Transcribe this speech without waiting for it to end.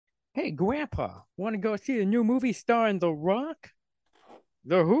Hey, Grandpa, want to go see the new movie starring The Rock?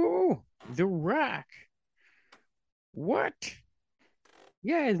 The who? The Rock. What?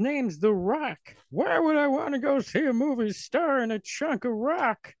 Yeah, his name's The Rock. Why would I want to go see a movie starring a chunk of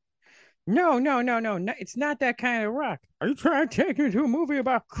rock? No, it's not that kind of rock. Are you trying to take me to a movie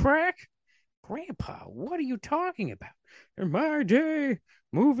about crack? Grandpa, what are you talking about? In my day,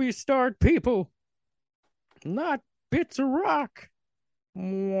 movies starred people, not bits of rock.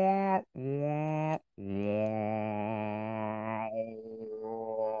 Welcome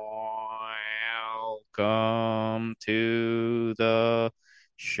to the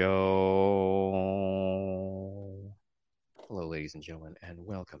show. Hello, ladies and gentlemen, and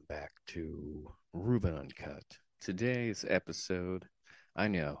welcome back to Ruben Uncut. Today's episode, I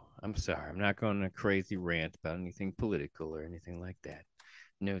know, I'm sorry, I'm not going on a crazy rant about anything political or anything like that.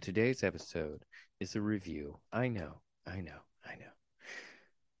 No, today's episode is a review. I know.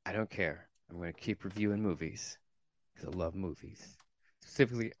 I don't care. I'm going to keep reviewing movies because I love movies.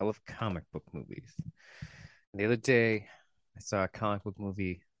 Specifically, I love comic book movies. And the other day, I saw a comic book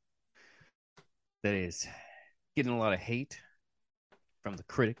movie that is getting a lot of hate from the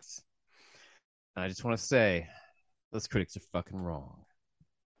critics. And I just want to say, those critics are fucking wrong.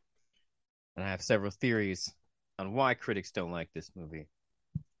 And I have several theories on why critics don't like this movie.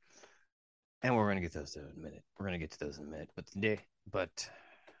 And we're going to get those in a minute. We're going to get to those in a minute. But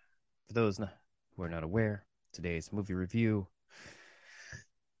for those who are not aware, today's movie review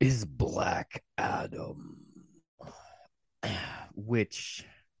is Black Adam, which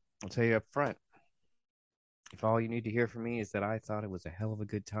I'll tell you up front. If all you need to hear from me is that I thought it was a hell of a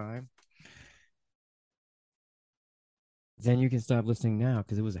good time, then you can stop listening now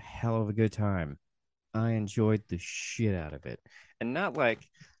because it was a hell of a good time. I enjoyed the shit out of it. And not like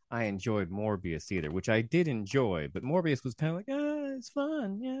I enjoyed Morbius either, which I did enjoy, but Morbius was kind of like, it's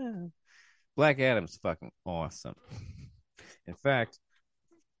fun. Yeah. Black Adam's fucking awesome. In fact,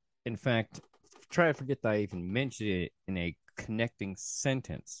 in fact, try to forget that I even mentioned it in a connecting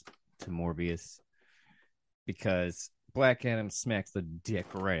sentence to Morbius because Black Adam smacks the dick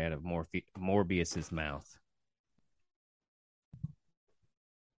right out of Morbius's mouth.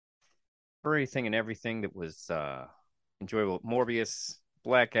 For anything and everything that was enjoyable, Morbius,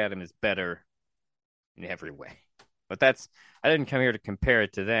 Black Adam is better in every way. But I didn't come here to compare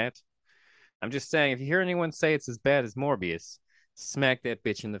it to that. I'm just saying, if you hear anyone say it's as bad as Morbius, smack that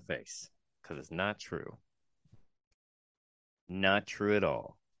bitch in the face because it's not true. Not true at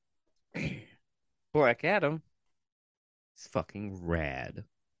all. Black Adam is fucking rad.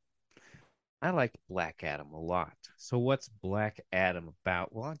 I like Black Adam a lot. So what's Black Adam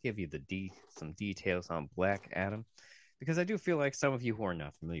about? Well, I'll give you some details on Black Adam because I do feel like some of you who are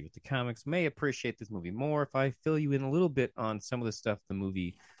not familiar with the comics may appreciate this movie more if I fill you in a little bit on some of the stuff the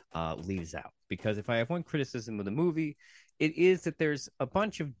movie leaves out. Because if I have one criticism of the movie, it is that there's a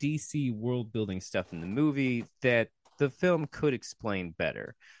bunch of DC world building stuff in the movie that the film could explain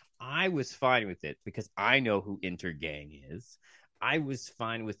better. I was fine with it because I know who Intergang is. I was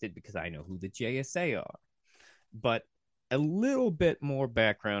fine with it because I know who the JSA are. But a little bit more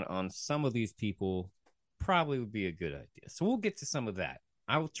background on some of these people probably would be a good idea. So we'll get to some of that.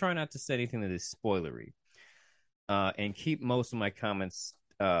 I will try not to say anything that is spoilery and keep most of my comments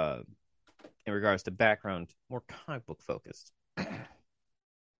in regards to background more comic book focused.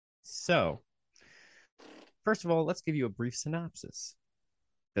 So, first of all, let's give you a brief synopsis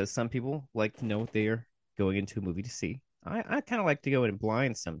because some people like to know what they are going into a movie to see. I kind of like to go in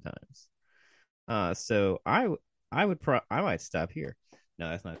blind sometimes. I might stop here. No,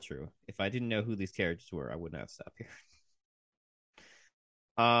 that's not true. If I didn't know who these characters were, I would not have stopped here.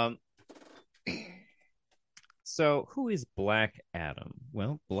 Um, so who is Black Adam?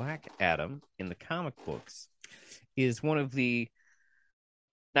 Well, Black Adam in the comic books is one of the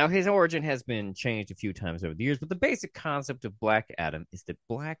now his origin has been changed a few times over the years, but the basic concept of Black Adam is that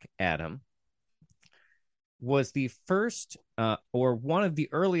Black Adam was the first or one of the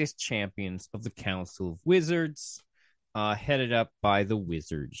earliest champions of the Council of Wizards, headed up by the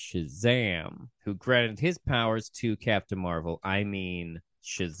wizard Shazam, who granted his powers to Captain Marvel. I mean,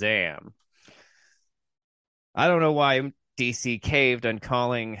 Shazam. I don't know why DC caved on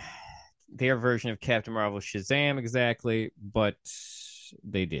calling their version of Captain Marvel Shazam exactly, but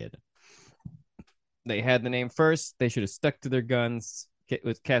they did. They had the name first. They should have stuck to their guns.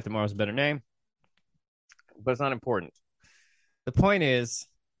 With Captain Marvel's a better name, but it's not important. The point is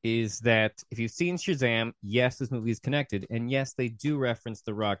that if you've seen Shazam, yes, this movie is connected, and yes, they do reference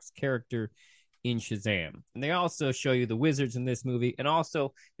The Rock's character in Shazam. And they also show you the wizards in this movie, and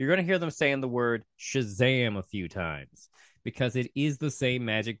also you're going to hear them saying the word Shazam a few times because it is the same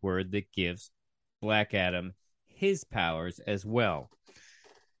magic word that gives Black Adam his powers as well.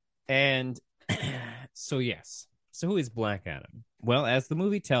 And so, yes. So, who is Black Adam? Well, as the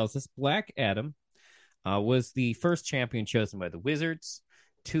movie tells us, Black Adam was the first champion chosen by the Wizards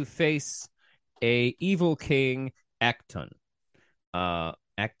to face a evil king, Acton.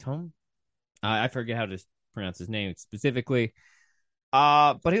 Acton? I forget how to pronounce his name specifically.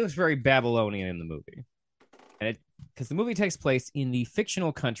 But he looks very Babylonian in the movie. And because the movie takes place in the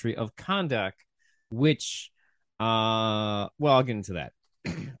fictional country of Kondak, which well, I'll get into that.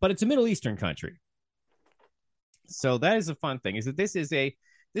 But it's a Middle Eastern country. So that is a fun thing, is that this is a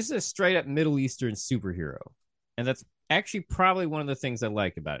straight up Middle Eastern superhero. And that's actually probably one of the things I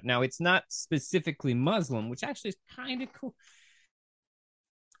like about it. Now, it's not specifically Muslim, which actually is kind of cool,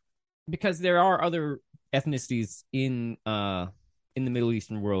 because there are other ethnicities in the Middle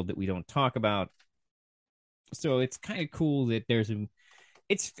Eastern world that we don't talk about. So it's kind of cool that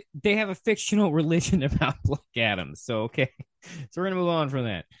they have a fictional religion about Black Adam. So okay, so we're gonna move on from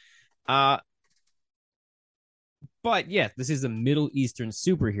that. But yeah, this is a Middle Eastern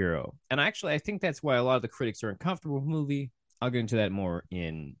superhero, and actually, I think that's why a lot of the critics are uncomfortable with the movie. I'll get into that more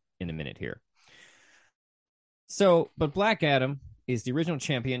in a minute here. So, but Black Adam is the original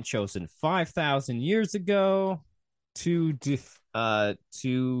champion chosen 5,000 years ago to defeat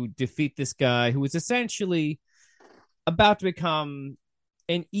this guy who was essentially about to become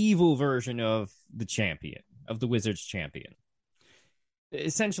an evil version of the champion, of the Wizards champion,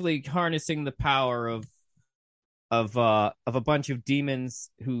 essentially harnessing the power of a bunch of demons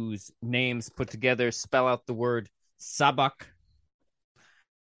whose names put together spell out the word Sabak.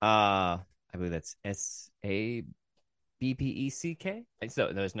 I believe that's SABPECK.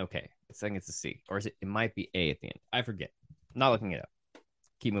 So there's no K. I think it's a C, or is it? It might be A at the end. I forget. Not looking it up.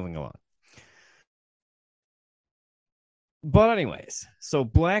 Keep moving along. But anyways, so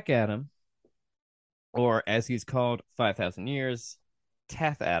Black Adam, or as he's called 5,000 years,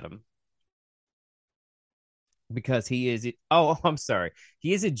 Teth Adam, because he is I'm sorry,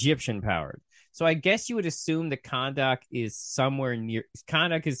 he is Egyptian powered. So I guess you would assume that Kondak is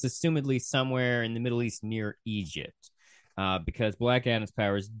assumedly somewhere in the Middle East near Egypt, because Black Adam's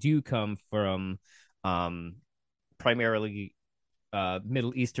powers do come from primarily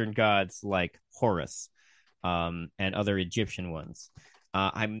Middle Eastern gods like Horus, and other Egyptian ones.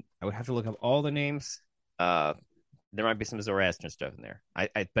 I would have to look up all the names. There might be some Zoroastrian stuff in there.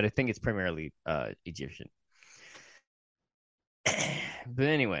 But I think it's primarily Egyptian. But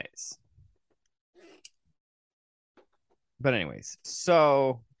anyways,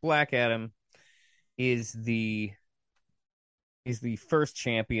 so Black Adam is the first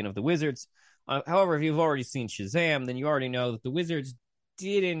champion of the Wizards. However, if you've already seen Shazam, then you already know that the Wizards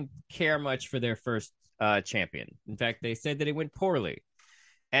didn't care much for their first champion. In fact, they said that it went poorly.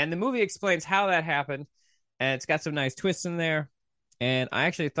 And the movie explains how that happened, and it's got some nice twists in there. And I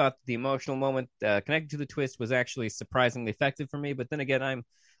actually thought the emotional moment connected to the twist was actually surprisingly effective for me. But then again,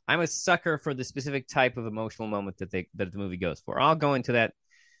 I'm a sucker for the specific type of emotional moment that the movie goes for. I'll go into that.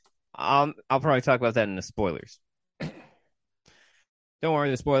 I'll probably talk about that in the spoilers. Don't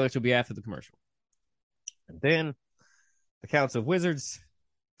worry, the spoilers will be after the commercial. And then the Council of Wizards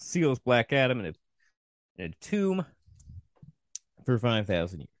seals Black Adam in a tomb for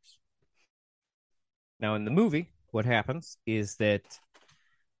 5,000 years. Now, in the movie, what happens is that,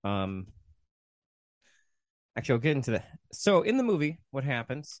 actually, I'll get into that. So, in the movie, what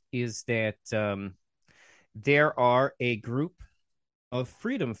happens is that there are a group of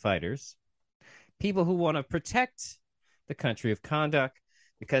freedom fighters, people who want to protect the country of Kondak,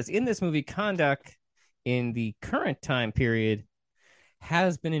 because in this movie, Kondak, in the current time period,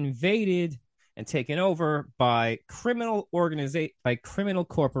 has been invaded and taken over by criminal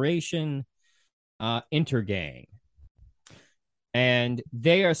corporation Intergang. And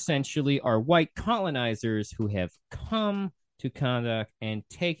they essentially are white colonizers who have come to Kondak and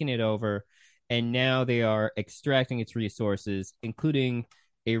taken it over, and now they are extracting its resources, including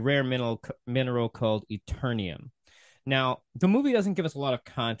a rare mineral called Eternium. Now, the movie doesn't give us a lot of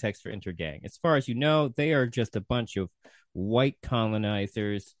context for Intergang. As far as you know, they are just a bunch of white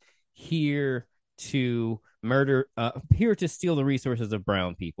colonizers here to here to steal the resources of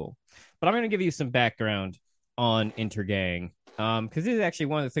brown people. But I'm going to give you some background on Intergang, because this is actually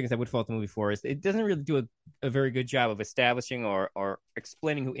one of the things I would fault the movie for, is it doesn't really do a very good job of establishing or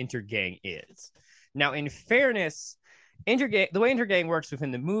explaining who Intergang is. Now, in fairness, the way Intergang works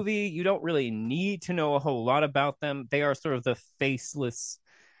within the movie, you don't really need to know a whole lot about them. They are sort of the faceless.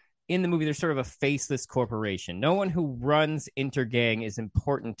 In the movie, they're sort of a faceless corporation. No one who runs Intergang is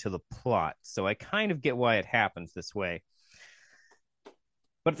important to the plot, so I kind of get why it happens this way.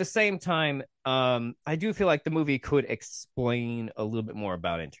 But at the same time, I do feel like the movie could explain a little bit more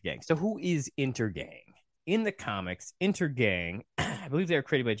about Intergang. So, who is Intergang? In the comics, Intergang, I believe they were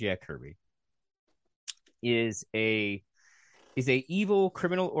created by Jack Kirby, is a evil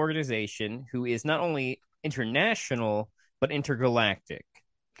criminal organization who is not only international but intergalactic.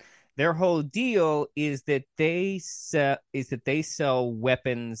 Their whole deal is that they sell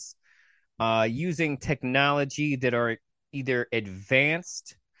weapons using technology that are either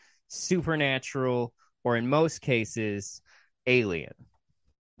advanced, supernatural, or in most cases, alien.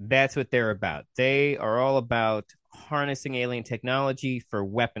 That's what they're about. They are all about harnessing alien technology for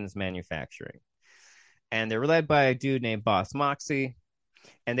weapons manufacturing. And they're led by a dude named Boss Moxie,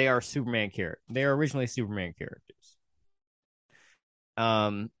 and they are Superman characters. They are originally Superman characters.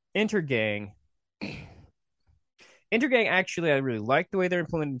 Intergang Intergang actually, I really like the way they're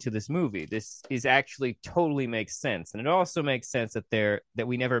implemented into this movie. This is actually totally makes sense, and it also makes sense that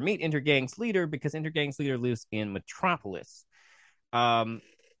we never meet Intergang's leader because Intergang's leader lives in Metropolis, um,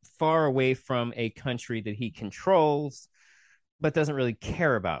 far away from a country that he controls, but doesn't really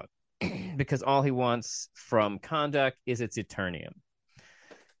care about because all he wants from conduct is its Eternium.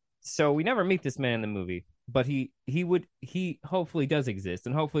 So we never meet this man in the movie, but he hopefully does exist,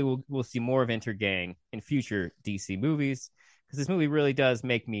 and hopefully we'll see more of Intergang in future DC movies because this movie really does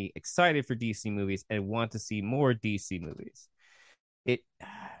make me excited for DC movies and want to see more DC movies. It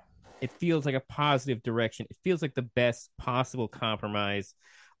it feels like a positive direction. It feels like the best possible compromise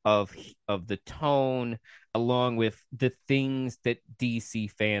of the tone along with the things that DC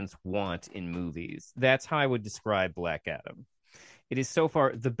fans want in movies. That's how I would describe Black Adam. It is so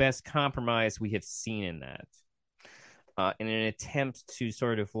far the best compromise we have seen in that. In an attempt to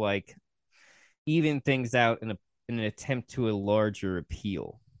sort of like even things out in an attempt to a larger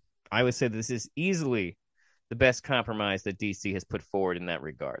appeal. I would say this is easily the best compromise that DC has put forward in that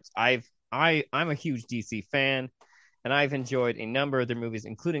regards. I'm a huge DC fan, and I've enjoyed a number of their movies,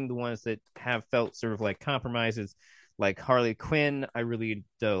 including the ones that have felt sort of like compromises, like Harley Quinn. I really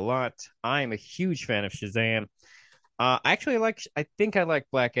did a lot. I am a huge fan of Shazam. I think I like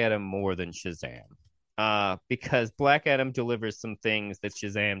Black Adam more than Shazam. Because Black Adam delivers some things that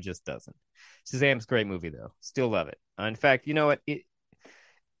Shazam just doesn't. Shazam's a great movie though. Still love it. In fact, you know what?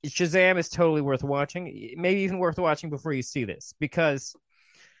 Shazam is totally worth watching. Maybe even worth watching before you see this. Because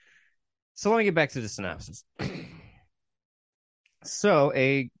so let me get back to the synopsis. So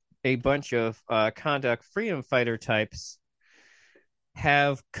a bunch of conduct freedom fighter types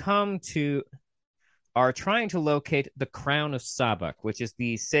have come to are trying to locate the crown of Sabak, which is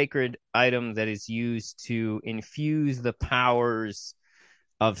the sacred item that is used to infuse the powers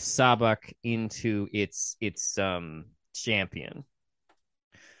of Sabak into its champion.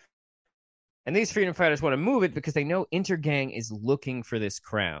 And these freedom fighters want to move it because they know Intergang is looking for this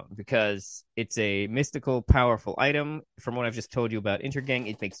crown because it's a mystical, powerful item. From what I've just told you about Intergang,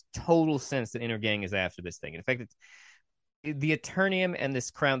 it makes total sense that Intergang is after this thing. In fact, the Eternium and this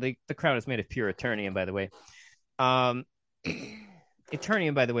crown, the crown is made of pure Eternium, by the way.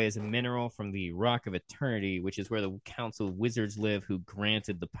 Eternium, by the way, is a mineral from the Rock of Eternity, which is where the Council of Wizards live, who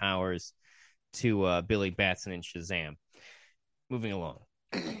granted the powers to Billy Batson and Shazam. Moving along.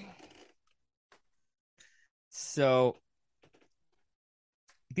 So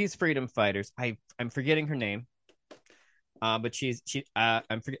these freedom fighters, I'm forgetting her name, but I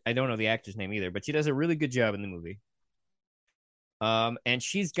don't know the actor's name either, but she does a really good job in the movie. And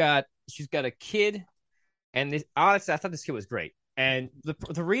she's got a kid, and this honestly, I thought this kid was great. And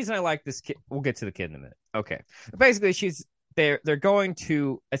the reason I like this kid, we'll get to the kid in a minute. Okay, basically, they're going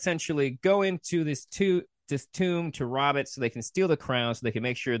to essentially go into this tomb to rob it, so they can steal the crown, so they can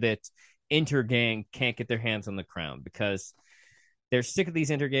make sure that Intergang can't get their hands on the crown because they're sick of these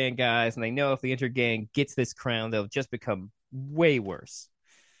Intergang guys, and they know if the Intergang gets this crown, they'll just become way worse.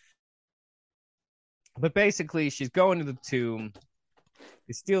 But basically, she's going to the tomb.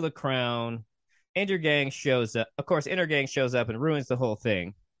 They steal the crown. Intergang shows up. Of course, Intergang shows up and ruins the whole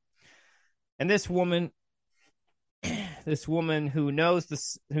thing. And this woman who knows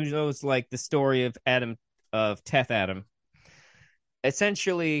like the story of Teth Adam,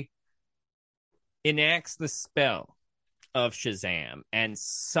 essentially enacts the spell of Shazam and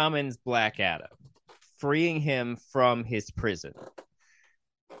summons Black Adam, freeing him from his prison.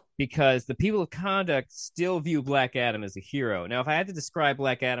 Because the people of conduct still view Black Adam as a hero. Now, if I had to describe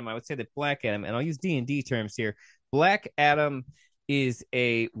Black Adam, I would say that Black Adam, and I'll use D&D terms here, Black Adam is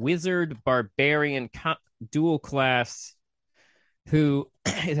a wizard barbarian dual class who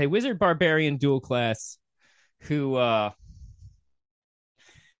is a wizard barbarian dual class whose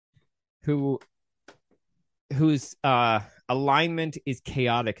alignment is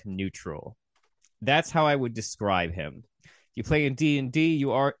chaotic neutral. That's how I would describe him. If you play in D&D,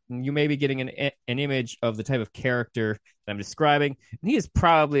 you may be getting an image of the type of character that I'm describing, and he is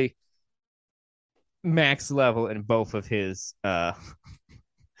probably max level in both of his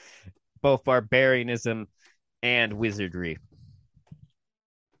both barbarianism and wizardry.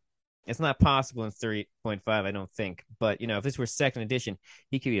 It's not possible in 3.5, I don't think. But, if this were second edition,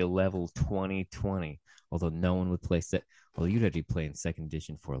 he could be a level 2020. Although no one would play set. Well, you'd have to be playing second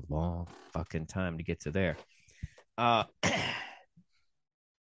edition for a long fucking time to get to there. Uh,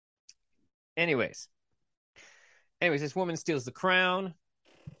 anyways, this woman steals the crown.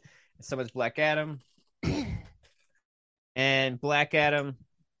 So is Black Adam. And Black Adam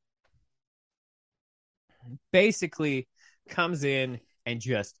basically comes in and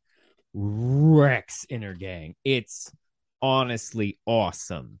just wrecks Inner Gang. It's honestly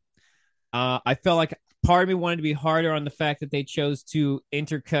awesome. I felt like part of me wanted to be harder on the fact that they chose to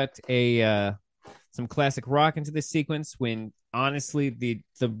intercut some classic rock into this sequence when honestly the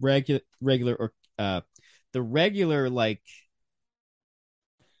regular like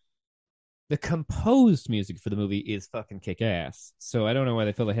the composed music for the movie is fucking kick ass. So I don't know why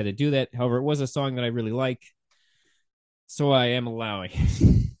they felt they had to do that. However, it was a song that I really like, so I am allowing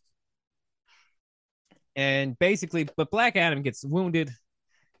it. And basically, but Black Adam gets wounded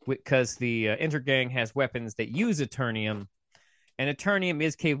because the Intergang has weapons that use Eternium, and Eternium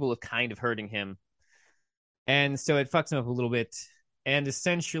is capable of kind of hurting him. And so it fucks him up a little bit. And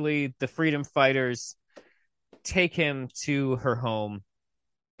essentially, the Freedom Fighters take him to her home.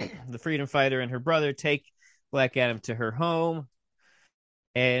 The Freedom Fighter and her brother take Black Adam to her home,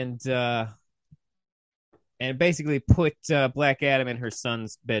 and basically put Black Adam in her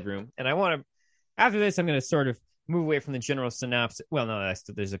son's bedroom. And I want to, after this, I'm going to sort of move away from the general synopsis. Well, no,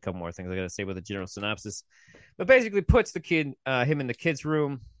 there's a couple more things I got to say about the general synopsis. But basically puts him in the kid's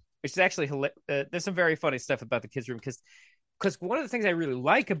room, which is actually there's some very funny stuff about the kid's room because one of the things I really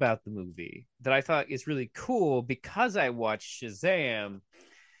like about the movie that I thought is really cool because I watched Shazam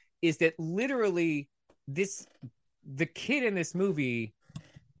is that literally the kid in this movie,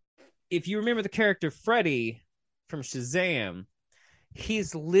 if you remember the character Freddy from Shazam,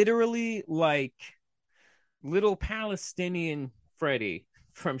 he's literally like little Palestinian Freddy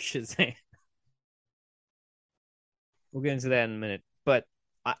from Shazam. We'll get into that in a minute. But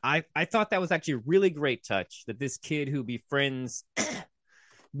I thought that was actually a really great touch that this kid who befriends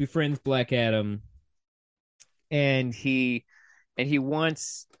Black Adam and he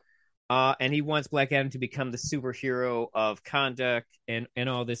wants Black Adam to become the superhero of conduct and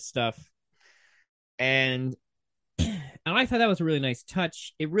all this stuff. And I thought that was a really nice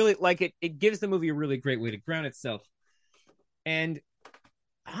touch. It really it gives the movie a really great way to ground itself. And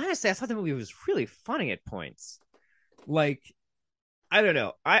honestly, I thought the movie was really funny at points. Like, I don't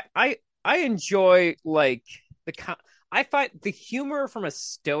know. I enjoy I find the humor from a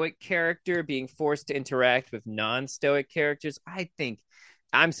stoic character being forced to interact with non-stoic characters.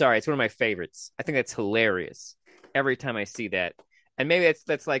 I'm sorry, it's one of my favorites. I think that's hilarious every time I see that. And maybe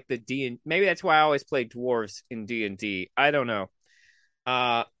that's like maybe that's why I always play dwarves in D&D. I don't know.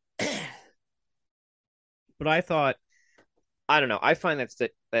 But I don't know. I find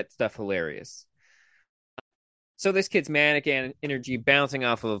that stuff hilarious. So this kid's manic energy bouncing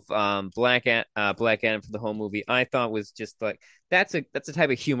off of Black Adam for the whole movie, I thought was just like that's a type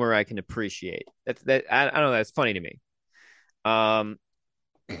of humor I can appreciate. I don't know. That's funny to me.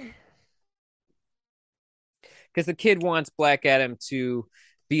 Because the kid wants Black Adam to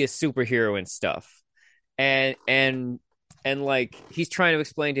be a superhero and stuff, and like he's trying to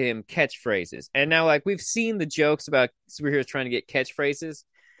explain to him catchphrases, and now like we've seen the jokes about superheroes trying to get catchphrases,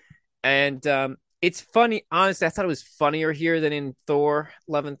 and it's funny. Honestly, I thought it was funnier here than in Thor: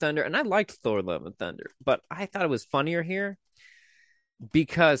 Love and Thunder, and I liked Thor: Love and Thunder, but I thought it was funnier here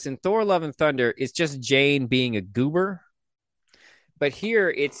because in Thor: Love and Thunder, it's just Jane being a goober. But here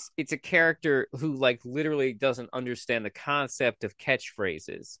it's a character who like literally doesn't understand the concept of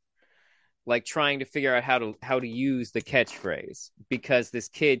catchphrases, like trying to figure out how to use the catchphrase because this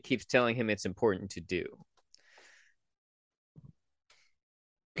kid keeps telling him it's important to do.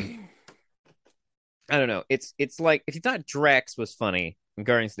 I don't know. It's like if you thought Drax was funny in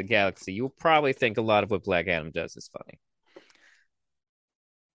Guardians of the Galaxy, you'll probably think a lot of what Black Adam does is funny.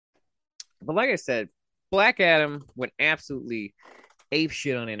 But like I said, Black Adam went absolutely ape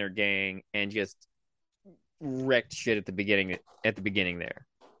shit on Inner Gang and just wrecked shit at the beginning there.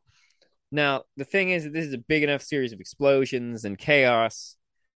 Now, the thing is that this is a big enough series of explosions and chaos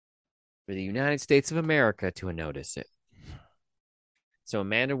for the United States of America to notice it. So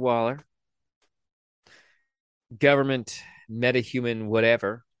Amanda Waller, government metahuman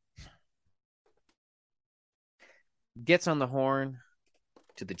whatever, gets on the horn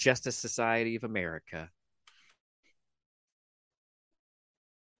to the Justice Society of America,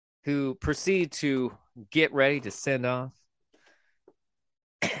 who proceed to get ready to send off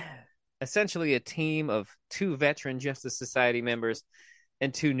essentially a team of two veteran Justice Society members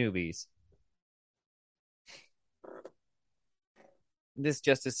and two newbies. This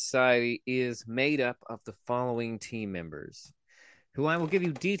Justice Society is made up of the following team members, who I will give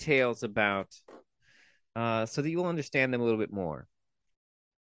you details about so that you will understand them a little bit more.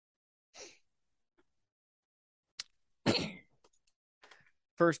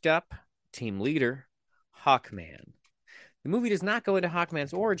 First up, team leader, Hawkman. The movie does not go into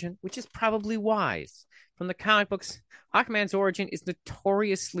Hawkman's origin, which is probably wise. From the comic books, Hawkman's origin is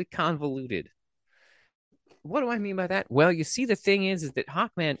notoriously convoluted. What do I mean by that? Well, you see, the thing is that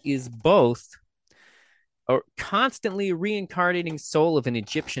Hawkman is both a constantly reincarnating soul of an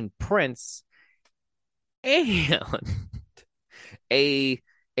Egyptian prince and a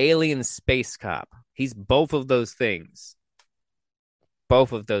alien space cop. He's both of those things.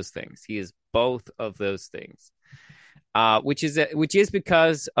 Both of those things. He is both of those things. Which is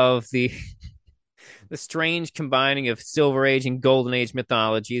because of the the strange combining of Silver Age and Golden Age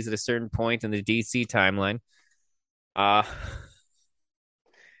mythologies at a certain point in the DC timeline.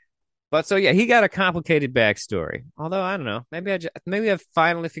 But so yeah, he got a complicated backstory. Although I don't know, maybe I've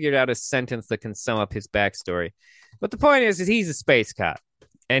finally figured out a sentence that can sum up his backstory. But the point is he's a space cop,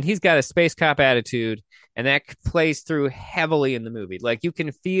 and he's got a space cop attitude, and that plays through heavily in the movie. Like you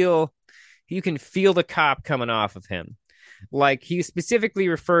can feel the cop coming off of him. Like he specifically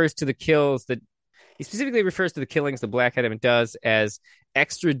refers to the killings that Black Adam does as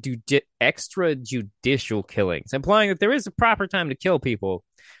extrajudicial killings, implying that there is a proper time to kill people,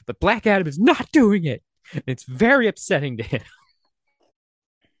 but Black Adam is not doing it. It's very upsetting to him.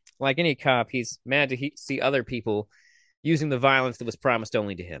 Like any cop, he's mad to see other people using the violence that was promised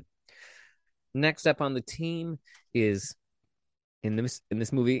only to him. Next up on the team is in this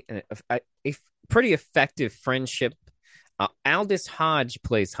movie a pretty effective friendship. Aldous Hodge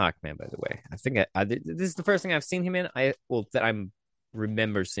plays Hawkman, by the way. I think this is the first thing I've seen him in. That I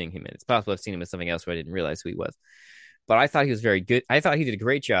remember seeing him in. It's possible I've seen him in something else where I didn't realize who he was. But I thought he was very good. I thought he did a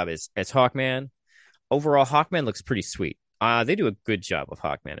great job as Hawkman. Overall, Hawkman looks pretty sweet. They do a good job of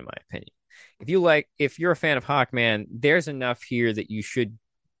Hawkman, in my opinion. If you're a fan of Hawkman, there's enough here that you should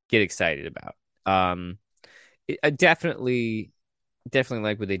get excited about. I definitely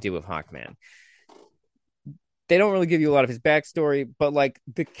like what they did with Hawkman. They don't really give you a lot of his backstory, but like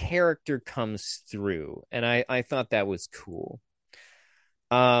the character comes through, and I thought that was cool.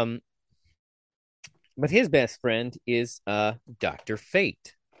 But his best friend is Dr.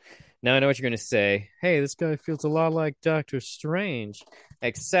 Fate. Now I know what you're going to say. Hey, this guy feels a lot like Doctor Strange,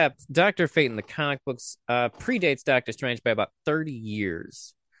 except Dr. Fate in the comic books predates Doctor Strange by about 30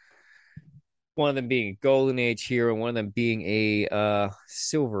 years. One of them being a Golden Age hero, one of them being a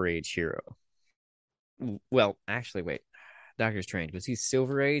Silver Age hero. Well, actually, wait. Doctor Strange, was he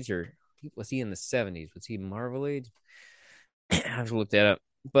Silver Age or was he in the 70s? Was he Marvel Age? I have to look that up.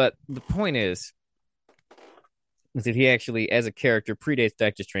 But the point is that he actually, as a character, predates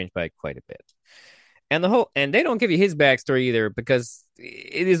Doctor Strange by quite a bit. And they don't give you his backstory either because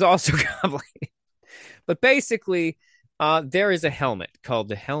it is also complicated. But basically, there is a helmet called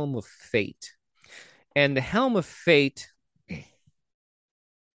the Helm of Fate. And the Helm of Fate.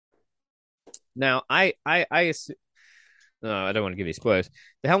 Now, I assume, no, I don't want to give you spoilers.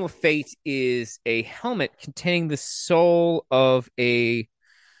 The Helm of Fate is a helmet containing the soul of I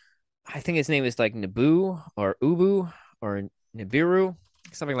think his name is like Nabu or Ubu or Nibiru,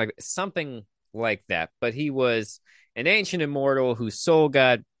 something like that. But he was an ancient immortal whose soul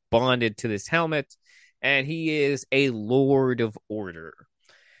got bonded to this helmet, and he is a Lord of Order.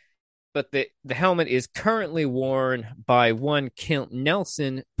 But the helmet is currently worn by one Count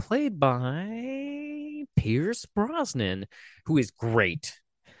Nelson, played by Pierce Brosnan, who is great.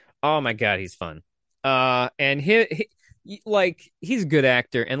 Oh my god, he's fun. And he's a good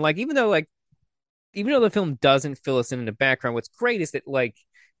actor, and like even though the film doesn't fill us in the background, what's great is that like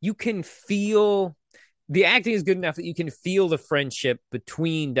you can feel the acting is good enough that you can feel the friendship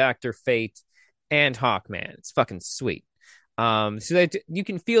between Dr. Fate and Hawkman. It's fucking sweet. So that you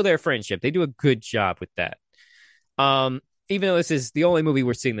can feel their friendship. They do a good job with that. Even though this is the only movie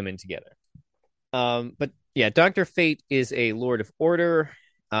we're seeing them in together. But yeah, Dr. Fate is a Lord of Order.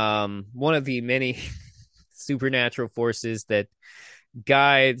 One of the many supernatural forces that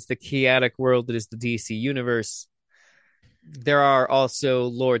guides the chaotic world that is the DC universe. There are also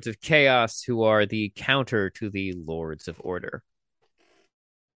Lords of Chaos who are the counter to the Lords of Order.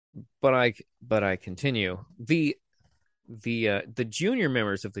 But I continue. The junior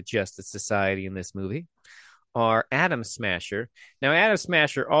members of the Justice Society in this movie are Atom Smasher. Now, Atom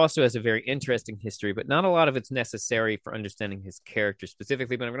Smasher also has a very interesting history, but not a lot of it's necessary for understanding his character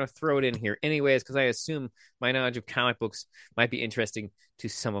specifically. But I'm going to throw it in here anyways, because I assume my knowledge of comic books might be interesting to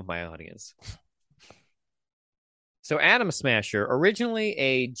some of my audience. So, Atom Smasher, originally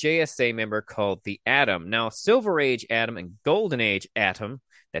a JSA member called the Atom. Now, Silver Age Atom and Golden Age Atom,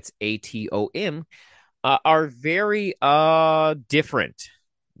 that's ATOM, are very different.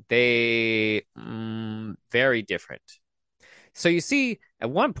 They very different. So you see, at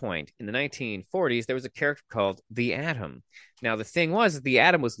one point in the 1940s, there was a character called the Atom. Now the thing was, the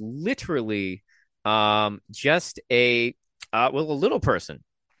Atom was literally just a little person,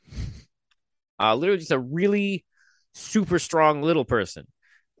 literally just a really super strong little person,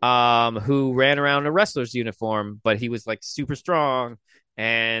 who ran around in a wrestler's uniform, but he was like super strong,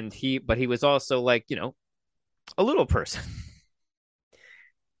 and he was also like a little person.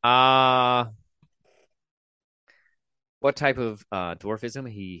 Uh what type of dwarfism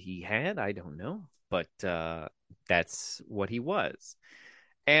he had, I don't know, but that's what he was.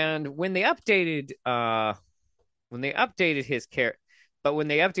 And when they updated his character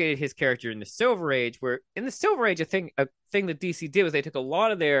in the Silver Age, where in the Silver Age a thing that DC did was they took a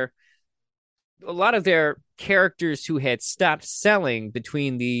lot of their characters who had stopped selling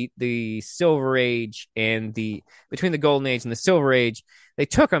between the Silver Age and the between the Golden Age and the Silver Age. They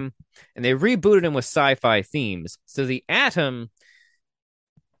took them and they rebooted them with sci-fi themes. So the Atom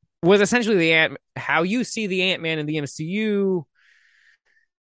was essentially how you see the Ant-Man in the MCU,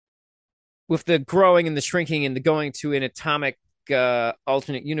 with the growing and the shrinking and the going to an atomic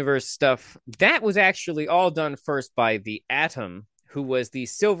alternate universe stuff. That was actually all done first by the Atom, who was the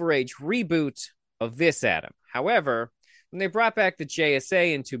Silver Age reboot of this Atom. However, when they brought back the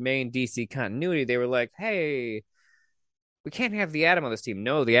JSA into main DC continuity, they were like, hey, we can't have the Atom on this team.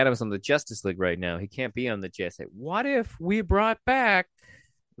 No, the Atom's on the Justice League right now. He can't be on the JSA. What if we brought back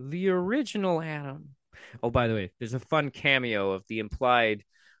the original Atom? Oh, by the way, there's a fun cameo of the implied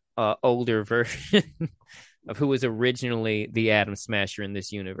older version of who was originally the Atom Smasher in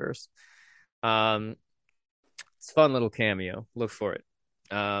this universe. It's a fun little cameo. Look for it.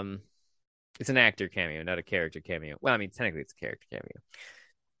 It's an actor cameo, not a character cameo. Well, I mean, technically it's a character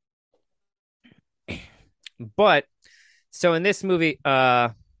cameo. But so in this movie,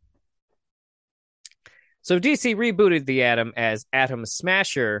 so DC rebooted the Atom as Atom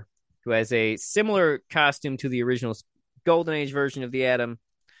Smasher, who has a similar costume to the original Golden Age version of the Atom,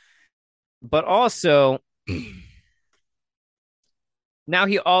 but also now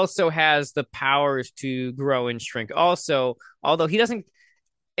he also has the powers to grow and shrink. Also, although he doesn't,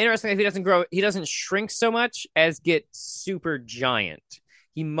 interestingly, he doesn't shrink so much as get super giant.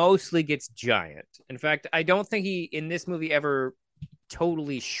 He mostly gets giant. In fact, I don't think he in this movie ever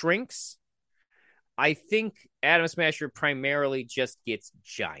totally shrinks. I think Atom Smasher primarily just gets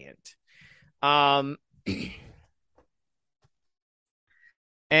giant. Um,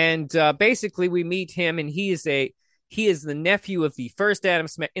 and basically, we meet him, and he is the nephew of the first Atom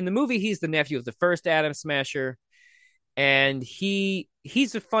Smasher. In the movie, he's the nephew of the first Atom Smasher, and he's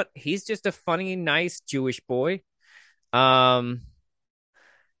just a funny, nice Jewish boy.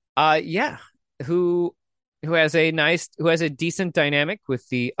 Yeah, who has a decent dynamic with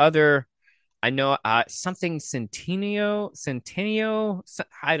the other. I know something Centenio.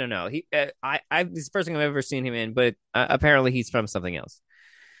 I don't know. This is the first thing I've ever seen him in, but apparently he's from something else.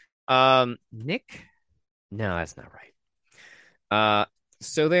 Nick? No, that's not right.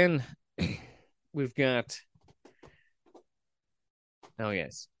 So then we've got. Oh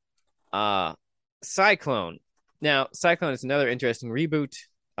yes, Cyclone. Now, Cyclone is another interesting reboot.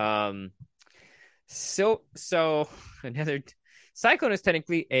 So another Cyclone is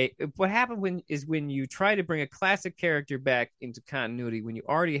technically what happened when you try to bring a classic character back into continuity when you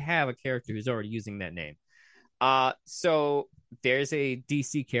already have a character who's already using that name. So there's a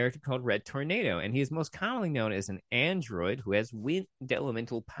DC character called Red Tornado, and he is most commonly known as an android who has wind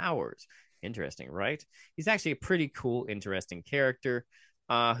elemental powers. Interesting, right? He's actually a pretty cool, interesting character,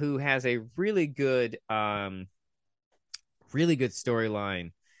 who has a really good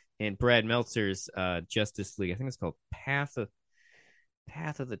storyline in Brad Meltzer's Justice League. I think it's called Path of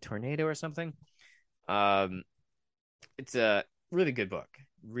the Tornado or something. It's a really good book,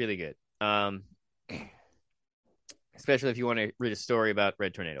 really good. Especially if you want to read a story about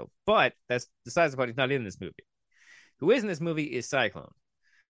Red Tornado. But that's besides the point. He's not in this movie. Who is in this movie is Cyclone.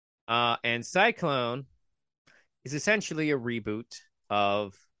 And Cyclone is essentially a reboot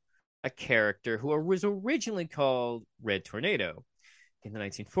of a character who was originally called Red Tornado. In the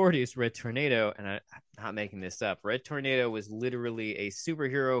 1940s, Red Tornado, and I'm not making this up, Red Tornado was literally a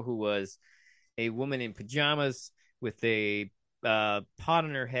superhero who was a woman in pajamas with a pot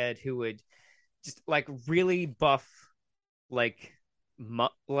on her head who would just like really buff, like,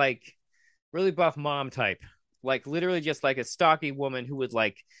 like really buff mom type, like literally just like a stocky woman who would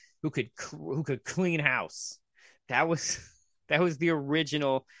like who could clean house. That was that was the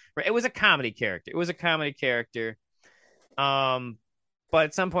original. It was a comedy character. It was a comedy character. Um, but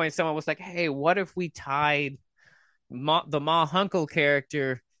at some point, someone was like, "Hey, what if we tied the Ma Hunkel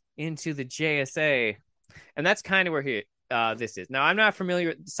character into the JSA?" And that's kind of where this is. Now, I'm not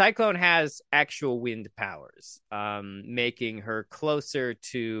familiar. Cyclone has actual wind powers, making her closer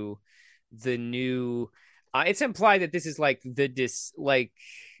to the new. It's implied that this is like like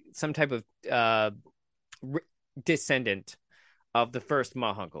some type of re- descendant of the first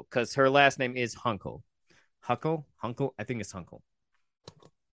Ma Hunkel, because her last name is Hunkel. Hunkel. I think it's Hunkel.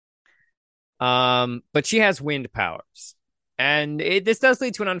 But she has wind powers, and this does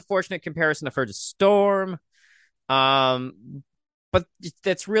lead to an unfortunate comparison of her to Storm. But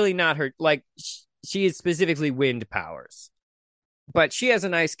that's really not her. Like she is specifically wind powers, but she has a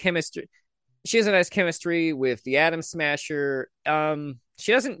nice chemistry. She has a nice chemistry with the Atom Smasher.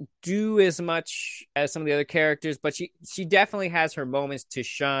 She doesn't do as much as some of the other characters, but she definitely has her moments to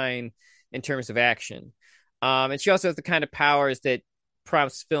shine in terms of action. And she also has the kind of powers that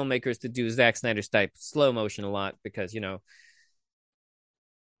prompts filmmakers to do Zack Snyder's type slow motion a lot because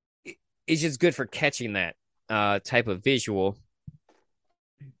it's just good for catching that type of visual.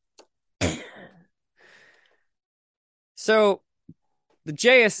 So the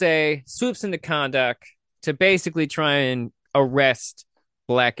JSA swoops into Kondak to basically try and arrest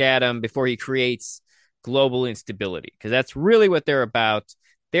Black Adam before he creates global instability, because that's really what they're about.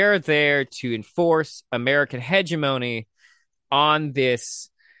 They're there to enforce American hegemony on this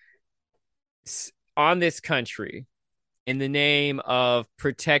country in the name of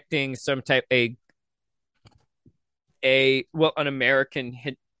protecting some type an American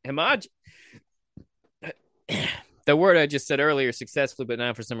homog the word I just said earlier successfully, but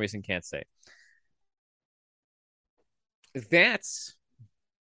now for some reason can't say. That's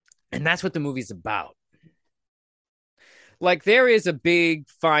that's what the movie's about. Like there is a big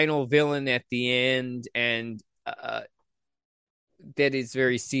final villain at the end, and that is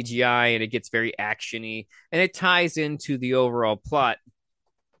very CGI and it gets very actiony, and it ties into the overall plot.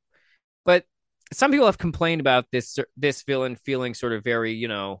 But some people have complained about this villain feeling sort of very,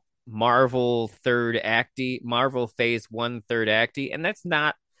 Marvel third acty, Marvel phase one third acty, and that's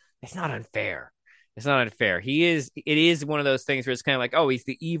not it's not unfair. It's not unfair. It is one of those things where it's kind of like, oh, he's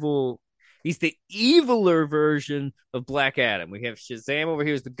the eviler version of Black Adam. We have Shazam over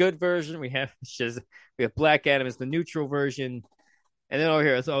here as the good version. We have Black Adam as the neutral version, and then over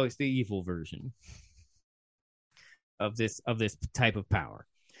here it's always the evil version of this type of power.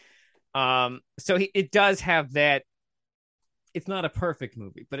 So it does have that. It's not a perfect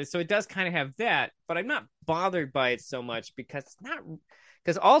movie, but it does kind of have that. But I'm not bothered by it so much because it's not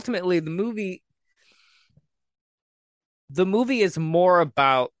because ultimately the movie is more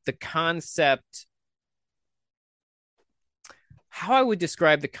about the concept. How I would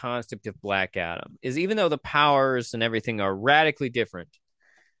describe the concept of Black Adam is, even though the powers and everything are radically different,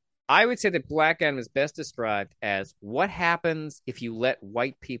 I would say that Black Adam is best described as what happens if you let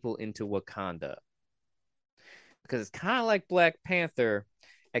white people into Wakanda. Because it's kind of like Black Panther,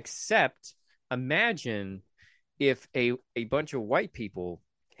 except imagine if a bunch of white people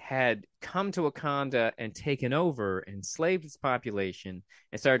had come to Wakanda and taken over, enslaved its population,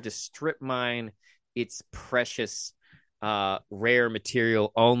 and started to strip mine its precious, rare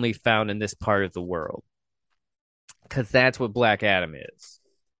material only found in this part of the world. Because that's what Black Adam is.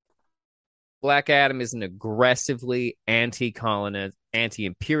 Black Adam is an aggressively anti-colonist,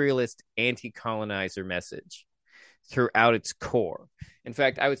 anti-imperialist, anti-colonizer message throughout its core. In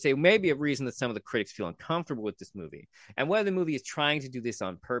fact, I would say maybe a reason that some of the critics feel uncomfortable with this movie, and whether the movie is trying to do this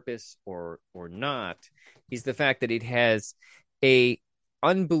on purpose or not, is the fact that it has a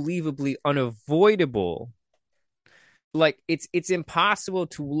unbelievably unavoidable, like it's impossible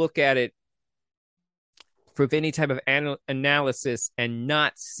to look at it for any type of analysis and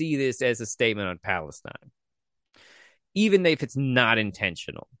not see this as a statement on Palestine, even if it's not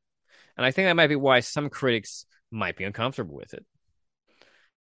intentional. And I think that might be why some critics might be uncomfortable with it.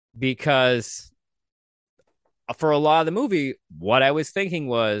 Because for a lot of the movie, what I was thinking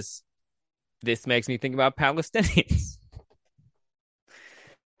was, this makes me think about Palestinians.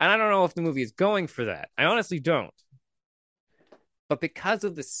 And I don't know if the movie is going for that. I honestly don't. But because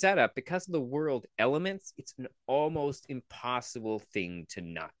of the setup, because of the world elements, it's an almost impossible thing to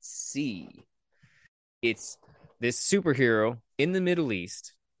not see. It's this superhero in the Middle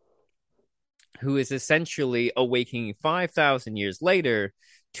East who is essentially awakening 5,000 years later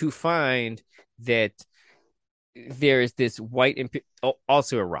to find that there is this white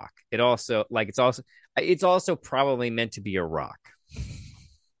also a rock. It's also probably meant to be a rock.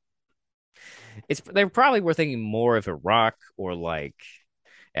 It's they probably were thinking more of Iraq or like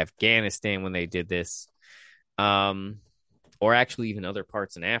Afghanistan when they did this, um, or actually even other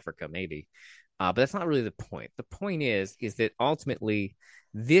parts in Africa, maybe. But that's not really the point. The point is that ultimately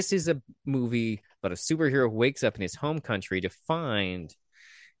this is a movie about a superhero who wakes up in his home country to find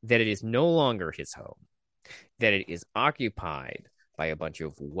that it is no longer his home, that it is occupied by a bunch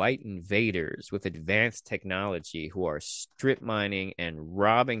of white invaders with advanced technology who are strip mining and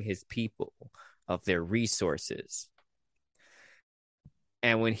robbing his people of their resources.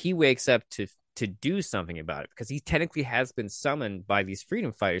 And when he wakes up to do something about it, because he technically has been summoned by these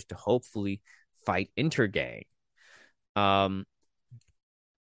freedom fighters to hopefully fight Intergang. Um,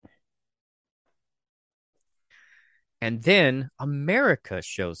 and then America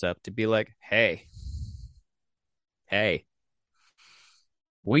shows up to be like, hey,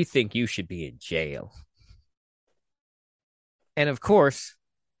 we think you should be in jail. And of course,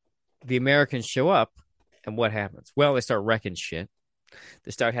 the Americans show up, and what happens? Well, they start wrecking shit.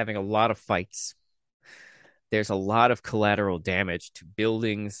 They start having a lot of fights. There's a lot of collateral damage to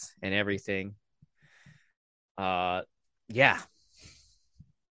buildings and everything. Uh, yeah,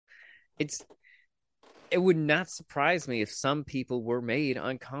 it's it would not surprise me if some people were made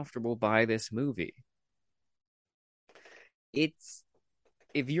uncomfortable by this movie. It's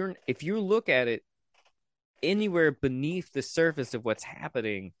if you look at it anywhere beneath the surface of what's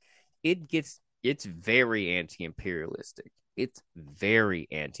happening, it's very anti-imperialistic. It's very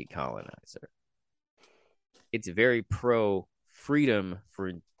anti-colonizer. It's very pro freedom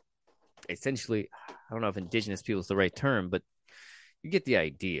for essentially, I don't know if indigenous people is the right term, but you get the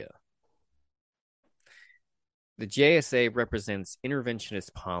idea. The JSA represents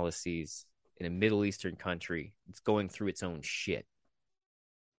interventionist policies in a Middle Eastern country. It's going through its own shit.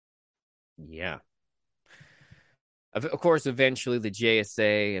 Yeah. Of course, eventually the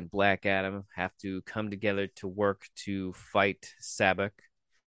JSA and Black Adam have to come together to work to fight Sabak.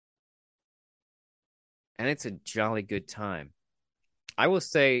 And it's a jolly good time. I will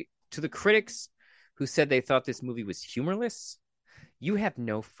say to the critics who said they thought this movie was humorless, you have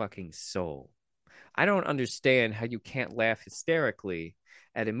no fucking soul. I don't understand how you can't laugh hysterically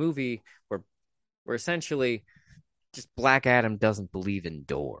at a movie where essentially just Black Adam doesn't believe in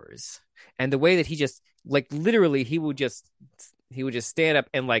doors. And the way that he just like literally he would just stand up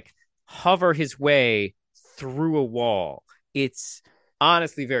and like hover his way through a wall. It's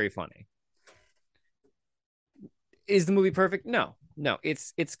honestly very funny. Is the movie perfect? No. No,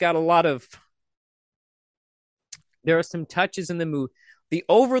 it's got a lot of there are some touches in the movie. The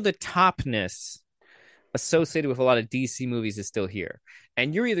over the topness associated with a lot of DC movies is still here.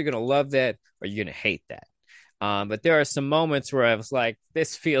 And you're either going to love that or you're going to hate that. But there are some moments where I was like,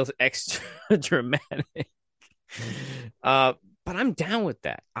 this feels extra dramatic. Uh, but I'm down with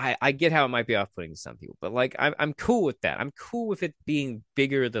that. I get how it might be off putting to some people, but like, I'm cool with that. I'm cool with it being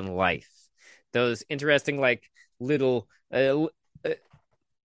bigger than life. Those interesting, like, little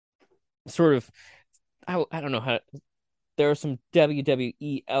sort of, I don't know how, there are some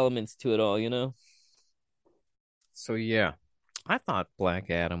WWE elements to it all, you know? So, yeah, I thought Black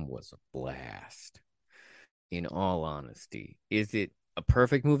Adam was a blast. In all honesty. Is it a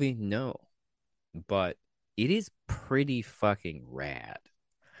perfect movie? No. But it is pretty fucking rad.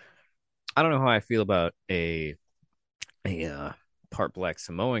 I don't know how I feel about a part black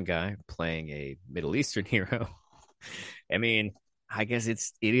Samoan guy playing a Middle Eastern hero. I mean, I guess it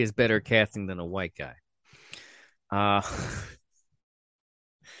is better casting than a white guy. Uh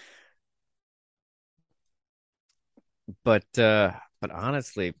but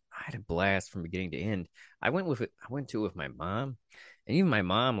honestly, I had a blast from beginning to end. I went to it with my mom, and even my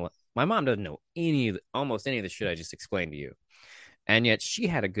mom doesn't know almost any of the shit I just explained to you. And yet she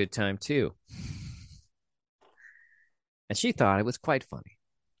had a good time too. And she thought it was quite funny.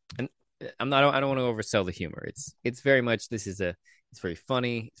 And I don't want to oversell the humor. It's very much it's very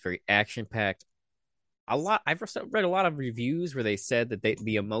funny, it's very action packed. I've read a lot of reviews where they said that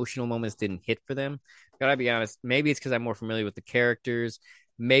the emotional moments didn't hit for them. Gotta be honest, maybe it's because I'm more familiar with the characters.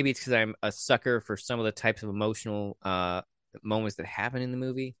 Maybe it's because I'm a sucker for some of the types of emotional moments that happen in the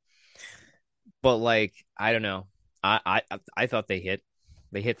movie. But like, I don't know. I thought they hit.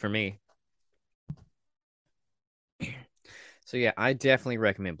 They hit for me. So yeah, I definitely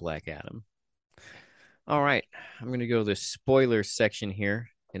recommend Black Adam. All right, I'm going to go to the spoiler section here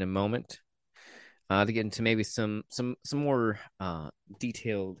in a moment to get into maybe some more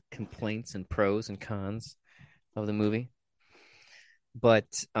detailed complaints and pros and cons of the movie. But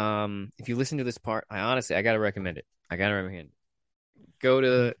if you listen to this part, I gotta recommend it. I gotta recommend it. Go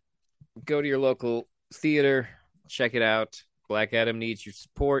to go to your local theater, check it out. Black Adam needs your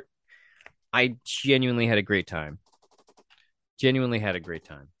support. I genuinely had a great time. Genuinely had a great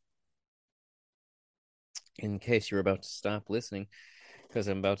time. In case you're about to stop listening, because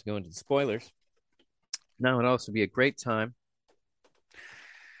I'm about to go into the spoilers. Now it'd also be a great time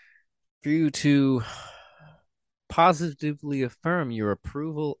for you to positively affirm your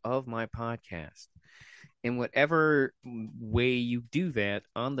approval of my podcast in whatever way you do that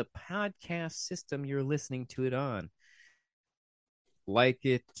on the podcast system you're listening to it on. Like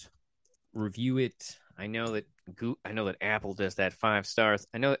it, review it. I know that Apple does that 5 stars.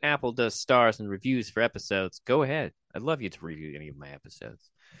 I know that Apple does stars and reviews for episodes. Go ahead. I'd love you to review any of my episodes.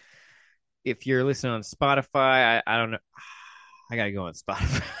 If you're listening on Spotify, I don't know. I gotta go on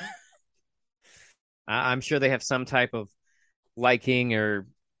Spotify. I'm sure they have some type of liking or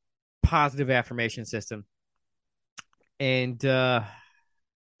positive affirmation system, and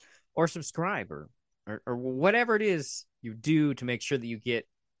or subscribe or whatever it is you do to make sure that you get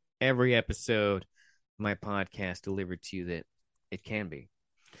every episode of my podcast delivered to you that it can be.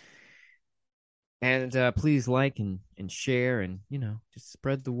 And please like and share and, just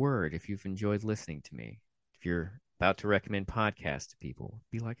spread the word if you've enjoyed listening to me. If you're about to recommend podcasts to people,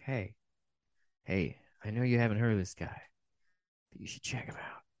 be like, hey, I know you haven't heard of this guy, but you should check him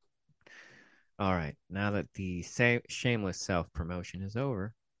out. All right, now that the shameless self promotion is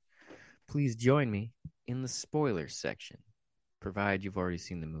over, please join me in the spoilers section, provided you've already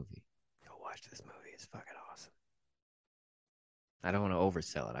seen the movie. Go watch this movie. It's fucking awesome. I don't want to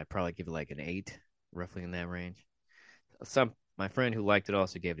oversell it. I'd probably give it like an 8, roughly in that range. My friend who liked it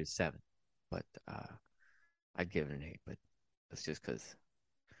also gave it a 7, but I'd give it an 8. But that's just because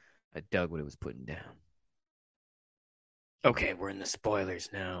I dug what it was putting down. Okay, we're in the spoilers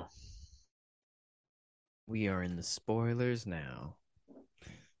now. We are in the spoilers now.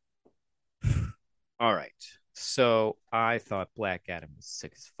 All right. So I thought Black Adam was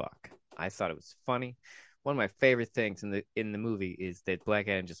sick as fuck. I thought it was funny. One of my favorite things in the movie is that Black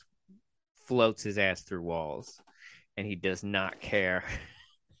Adam just floats his ass through walls, and he does not care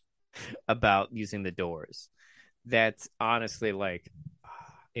about using the doors. That's honestly like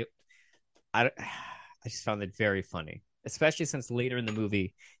it. I just found it very funny, especially since later in the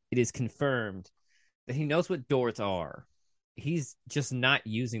movie it is confirmed that he knows what doors are. He's just not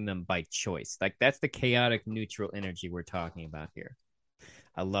using them by choice. Like that's the chaotic neutral energy we're talking about here.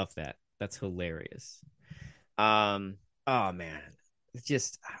 I love that. That's hilarious. Oh man. It's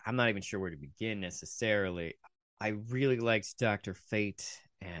just I'm not even sure where to begin necessarily. I really liked Dr. Fate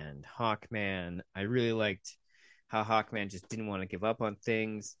and Hawkman. I really liked how Hawkman just didn't want to give up on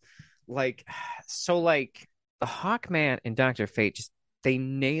things. Like the Hawkman and Dr. Fate just they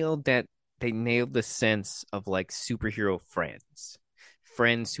nailed that they nailed the sense of like superhero friends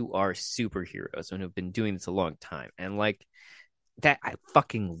who are superheroes and have been doing this a long time. And like that, I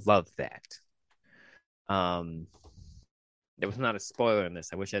fucking love that. There was not a spoiler in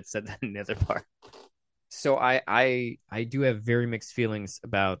this. I wish I'd said that in the other part. So I do have very mixed feelings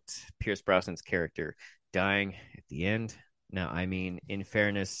about Pierce Brosnan's character dying at the end. Now, I mean, in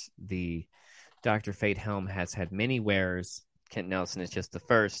fairness, the Dr. Fate helm has had many wearers. Kent Nelson is just the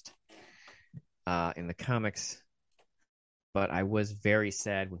first in the comics. But I was very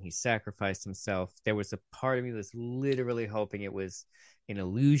sad when he sacrificed himself. There was a part of me that was literally hoping it was an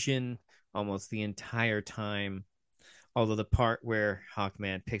illusion almost the entire time. Although the part where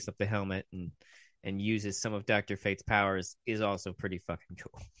Hawkman picks up the helmet and uses some of Dr. Fate's powers is also pretty fucking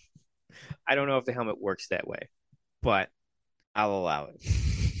cool. I don't know if the helmet works that way, but I'll allow it.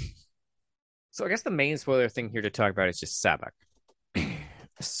 So I guess the main spoiler thing here to talk about is just Sabak.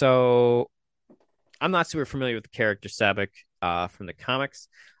 So I'm not super familiar with the character Sabak from the comics.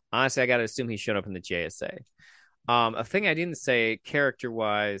 Honestly, I got to assume he showed up in the JSA. A thing I didn't say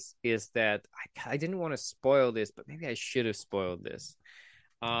character-wise is that I didn't want to spoil this, but maybe I should have spoiled this.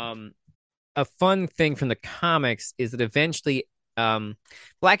 A fun thing from the comics is that eventually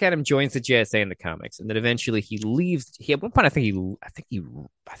Black Adam joins the JSA in the comics, and then eventually he leaves. At one point, I think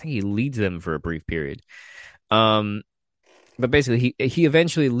he leads them for a brief period. But basically, he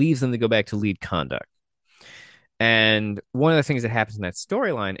eventually leaves them to go back to lead conduct. And one of the things that happens in that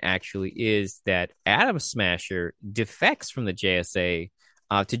storyline actually is that Atom Smasher defects from the JSA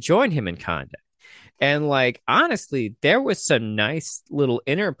to join him in Conda. And like honestly, there was some nice little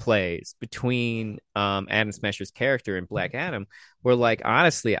interplays between Adam Smasher's character and Black Adam, where like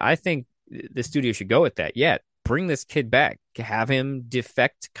honestly, I think the studio should go with that. Yeah, bring this kid back, have him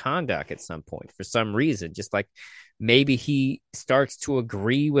defect Kondak at some point for some reason. Just like maybe he starts to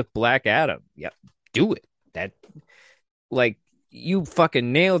agree with Black Adam. Yep, do it. That like you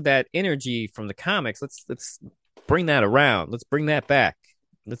fucking nailed that energy from the comics. Let's bring that around. Let's bring that back.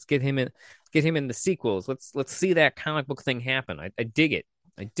 Let's get him in the sequels. Let's see that comic book thing happen. I dig it.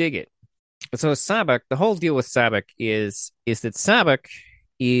 I dig it. So Sabak, the whole deal with Sabak is that Sabak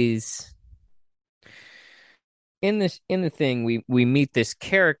is in the thing we meet this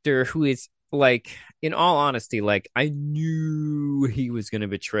character who is like in all honesty like I knew he was going to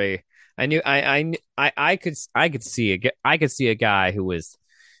betray. I knew I could see a guy who was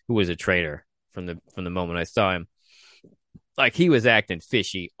a traitor from the moment I saw him. Like he was acting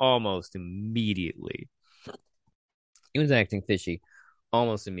fishy almost immediately. He was acting fishy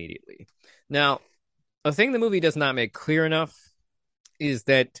almost immediately. Now, a thing the movie does not make clear enough is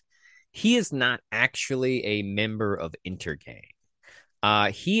that he is not actually a member of Intergang.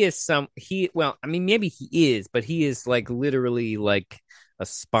 He is well, I mean, maybe he is, but he is like literally like a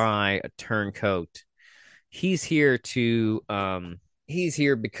spy, a turncoat. He's here to he's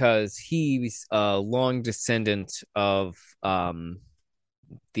here because he's a long descendant of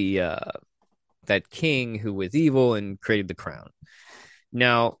the that king who was evil and created the crown.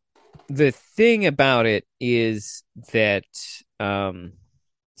 Now, the thing about it is that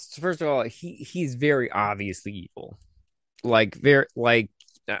first of all, he's very obviously evil. Like very like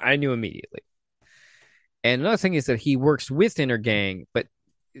I knew immediately. And another thing is that he works with Intergang, but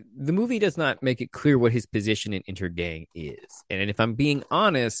the movie does not make it clear what his position in Intergang is. And if I'm being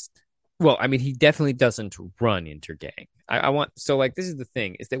honest, well, I mean, he definitely doesn't run Intergang. I want so like this is the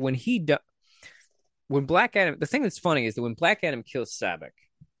thing is that when Black Adam, the thing that's funny is that when Black Adam kills Sabak,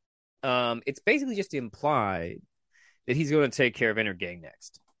 it's basically just implied that he's going to take care of Intergang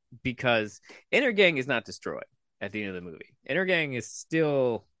next because Intergang is not destroyed at the end of the movie. Intergang is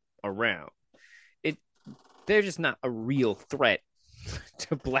still around. They're just not a real threat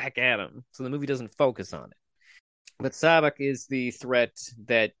to Black Adam, so the movie doesn't focus on it. But Sabak is the threat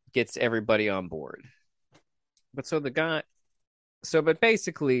that gets everybody on board. But so the guy, so but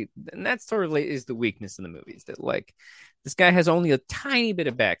basically, and that sort of is the weakness in the movies that like this guy has only a tiny bit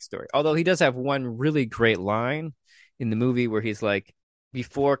of backstory. Although he does have one really great line in the movie where he's like,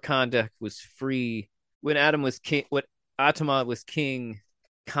 before Kondak was free, when Adam was king, when Atama was king,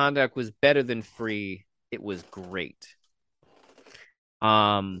 Kondak was better than free. It was great.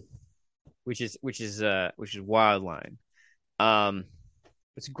 Um, which is wild line.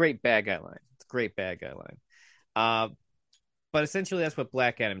 It's a great bad guy line. It's a great bad guy line. But essentially that's what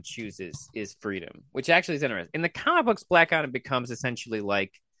Black Adam chooses is freedom, which actually is interesting. In the comic books, Black Adam becomes essentially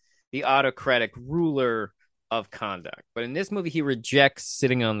like the autocratic ruler of Kondak. But in this movie, he rejects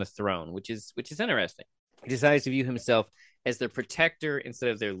sitting on the throne, which is interesting. He decides to view himself as their protector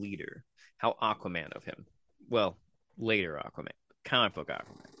instead of their leader. How Aquaman of him. Well, later Aquaman. Comic book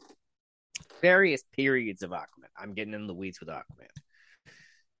Aquaman. Various periods of Aquaman. I'm getting in the weeds with Aquaman.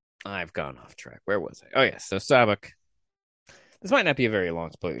 I've gone off track. Where was I? Oh, yes. So Sabak. This might not be a very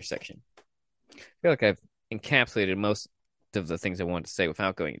long spoiler section. I feel like I've encapsulated most of the things I wanted to say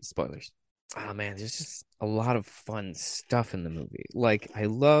without going into spoilers. Oh, man. There's just a lot of fun stuff in the movie. Like, I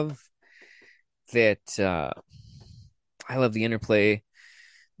love that. I love the interplay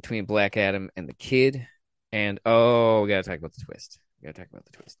between Black Adam and the kid. And we gotta talk about the twist.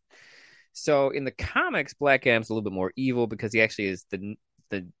 So in the comics, Black Adam's a little bit more evil because he actually is the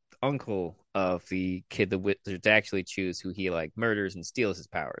uncle of the kid the wizards actually choose who he like murders and steals his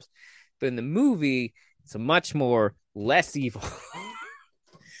powers. But in the movie, it's a much more less evil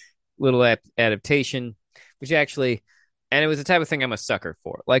little adaptation, which actually, and it was the type of thing I'm a sucker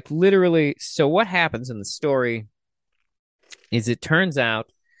for. Like literally, so what happens in the story is it turns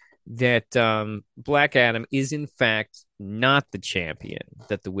out that Black Adam is in fact not the champion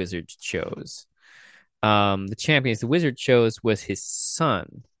that the Wizards chose. The champions the Wizard chose was his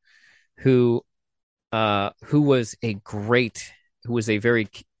son, who was a very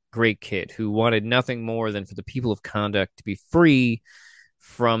great kid who wanted nothing more than for the people of Kondak to be free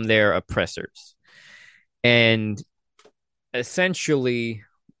from their oppressors. And essentially,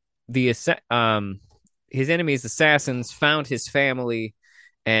 his enemies, assassins, found his family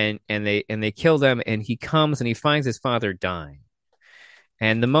and they kill them, and he comes and he finds his father dying.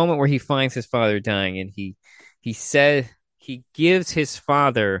 And the moment where he finds his father dying, and he said he gives his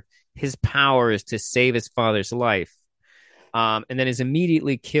father his powers to save his father's life. and then is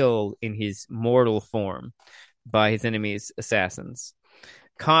immediately killed in his mortal form by his enemy's assassins,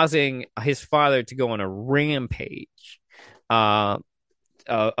 causing his father to go on a rampage uh,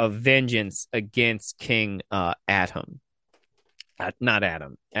 of vengeance against King Atom. Not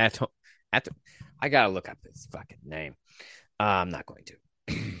Adam. Atom. Atom. I gotta look up his fucking name. I'm not going to.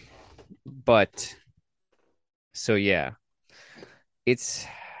 But so yeah, it's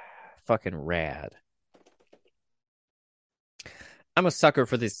fucking rad. I'm a sucker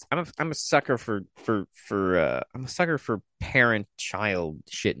for this. I'm a sucker for I'm a sucker for parent child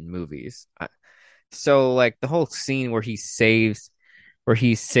shit in movies. So like the whole scene where he's saved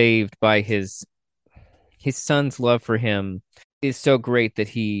by his son's love for him is so great that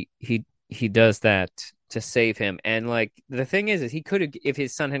he does that to save him. And like the thing is he could have, if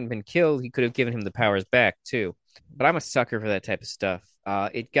his son hadn't been killed, he could have given him the powers back too. But I'm a sucker for that type of stuff.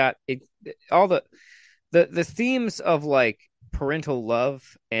 It got it all the themes of like parental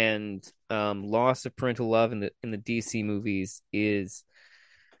love and loss of parental love in the DC movies is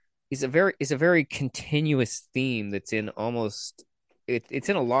a very continuous theme that's in almost it's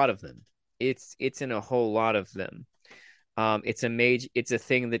in a lot of them. It's in a whole lot of them. It's a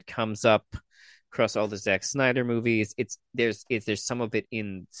thing that comes up across all the Zack Snyder movies. There's some of it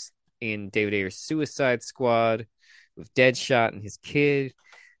in David Ayer's Suicide Squad with Deadshot and his kid,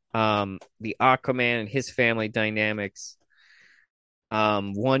 the Aquaman and his family dynamics,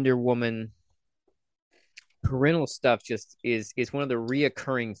 Wonder Woman. Parental stuff just is one of the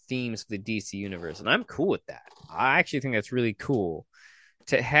reoccurring themes of the DC universe, and I'm cool with that. I actually think that's really cool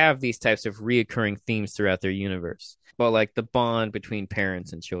to have these types of reoccurring themes throughout their universe. But like the bond between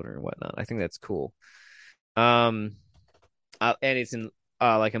parents and children and whatnot, I think that's cool. Um, and it's in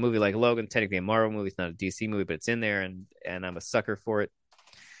like a movie like Logan, technically a Marvel movie. It's not a DC movie, but it's in there, and I'm a sucker for it.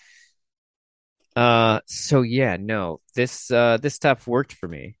 So yeah, no, this stuff worked for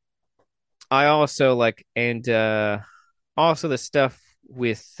me. I also like, and also the stuff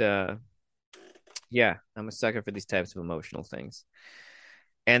with yeah, I'm a sucker for these types of emotional things.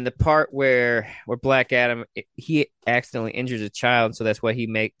 And the part where Black Adam he accidentally injures a child, so that's why he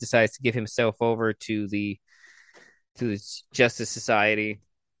make decides to give himself over to the Justice Society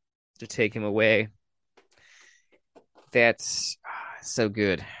to take him away. That's so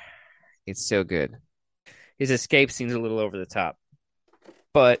good. It's so good. His escape seems a little over the top,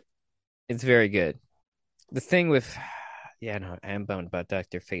 but it's very good. The thing with yeah, no, I am bummed about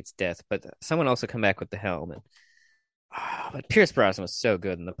Doctor Fate's death, but someone also come back with the helm, and but Pierce Brosnan was so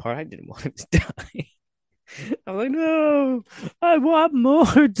good in the part. I didn't want him to die. I'm like, no, I want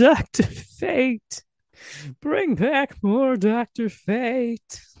more Doctor Fate. Bring back more Doctor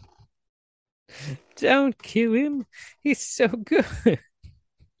Fate. Don't kill him. He's so good.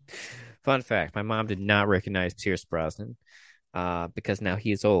 Fun fact: my mom did not recognize Pierce Brosnan because now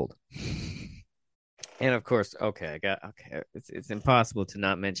he is old. And of course, okay, I got okay. It's impossible to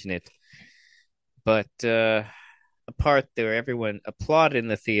not mention it, but a part where everyone applauded in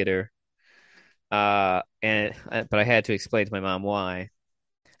the theater, and but I had to explain to my mom why.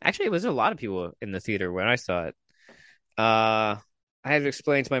 Actually, it was a lot of people in the theater when I saw it. I had to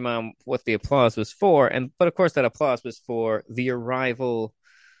explain to my mom what the applause was for, and but of course that applause was for the arrival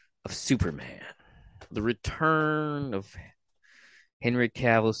of Superman, the return of Henry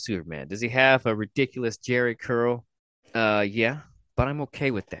Cavill's Superman. Does he have a ridiculous Jerry curl? Yeah, but I'm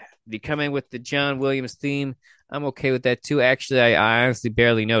okay with that. If you come in with the John Williams theme, I'm okay with that too. Actually, I honestly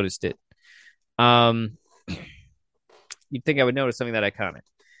barely noticed it. Um, you'd think I would notice something that iconic,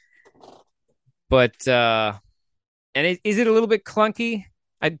 but and is it a little bit clunky?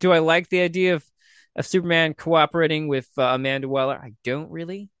 Do I like the idea of Superman cooperating with Amanda Waller? I don't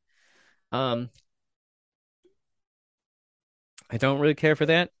really. Um, I don't really care for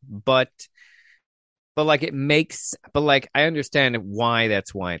that, but like it makes, but like I understand why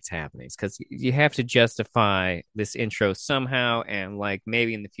it's happening. It's because you have to justify this intro somehow, and like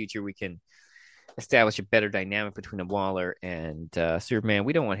maybe in the future we can establish a better dynamic between a Waller and Superman.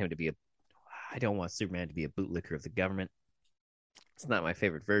 We don't want him to be a. I don't want Superman to be a bootlicker of the government. It's not my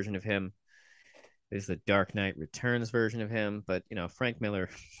favorite version of him. There's the Dark Knight Returns version of him, but you know Frank Miller.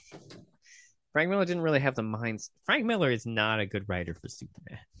 Frank Miller didn't really have the minds. Frank Miller is not a good writer for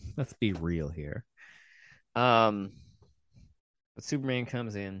Superman. Let's be real here. Um, but Superman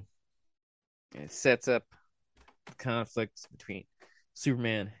comes in and it sets up the conflict between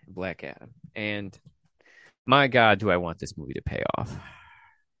Superman and Black Adam. And my God, do I want this movie to pay off?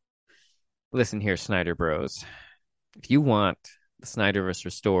 Listen here, Snyder Bros. If you want the Snyderverse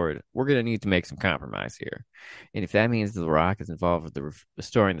restored, we're gonna need to make some compromise here. And if that means The Rock is involved with the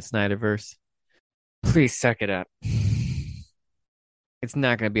restoring the Snyderverse, please suck it up. It's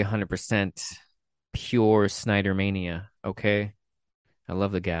not going to be 100% pure Snyder mania, okay? I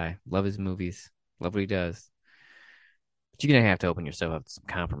love the guy, love his movies, love what he does. But you're going to have to open yourself up to some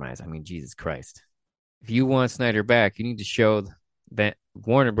compromise. I mean, Jesus Christ. If you want Snyder back, you need to show that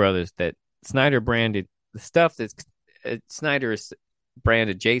Warner Brothers that Snyder branded the stuff that's Snyder is brand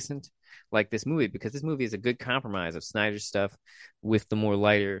adjacent, like this movie, because this movie is a good compromise of Snyder stuff with the more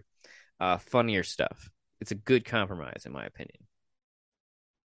lighter, funnier stuff. It's a good compromise, in my opinion.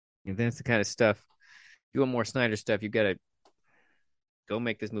 If that's the kind of stuff, if you want more Snyder stuff, you got to go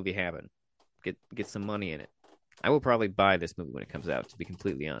make this movie happen. Get some money in it. I will probably buy this movie when it comes out, to be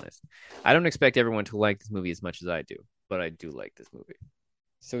completely honest. I don't expect everyone to like this movie as much as I do, but I do like this movie.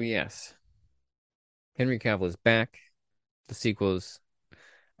 So, yes, Henry Cavill is back. The sequels,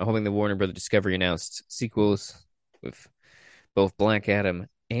 I'm hoping the Warner Brother Discovery announced sequels with both Black Adam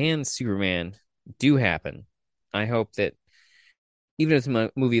and Superman do happen. I hope that even if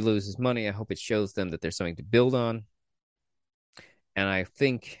the movie loses money, I hope it shows them that there's something to build on. And I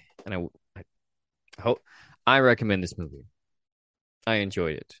think, and I hope, I recommend this movie. I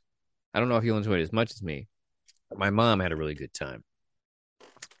enjoyed it. I don't know if you'll enjoy it as much as me. But my mom had a really good time,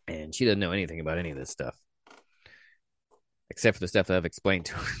 and she doesn't know anything about any of this stuff except for the stuff that I've explained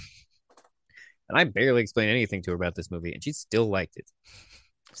to her. And I barely explained anything to her about this movie, and she still liked it.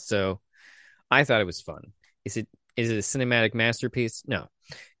 So I thought it was fun. Is it a cinematic masterpiece? No.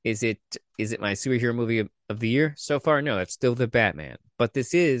 Is it my superhero movie of the year so far? No, that's still the Batman. But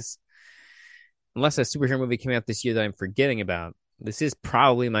this is, unless a superhero movie came out this year that I'm forgetting about, this is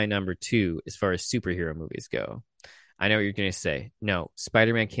probably my number two as far as superhero movies go. I know what you're going to say. No,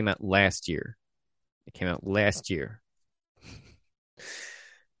 Spider-Man came out last year. It came out last year.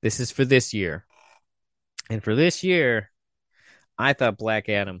 This is for this year. And for this year, I thought Black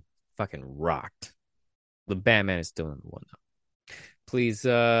Adam fucking rocked. The Batman is still number one, though. Please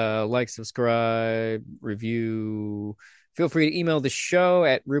like, subscribe, review. Feel free to email the show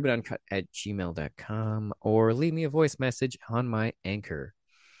at rubenuncut@gmail.com or leave me a voice message on my Anchor.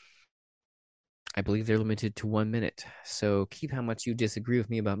 I believe they're limited to 1 minute, so keep how much you disagree with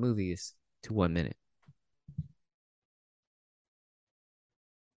me about movies to 1 minute.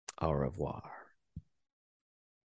 Au revoir.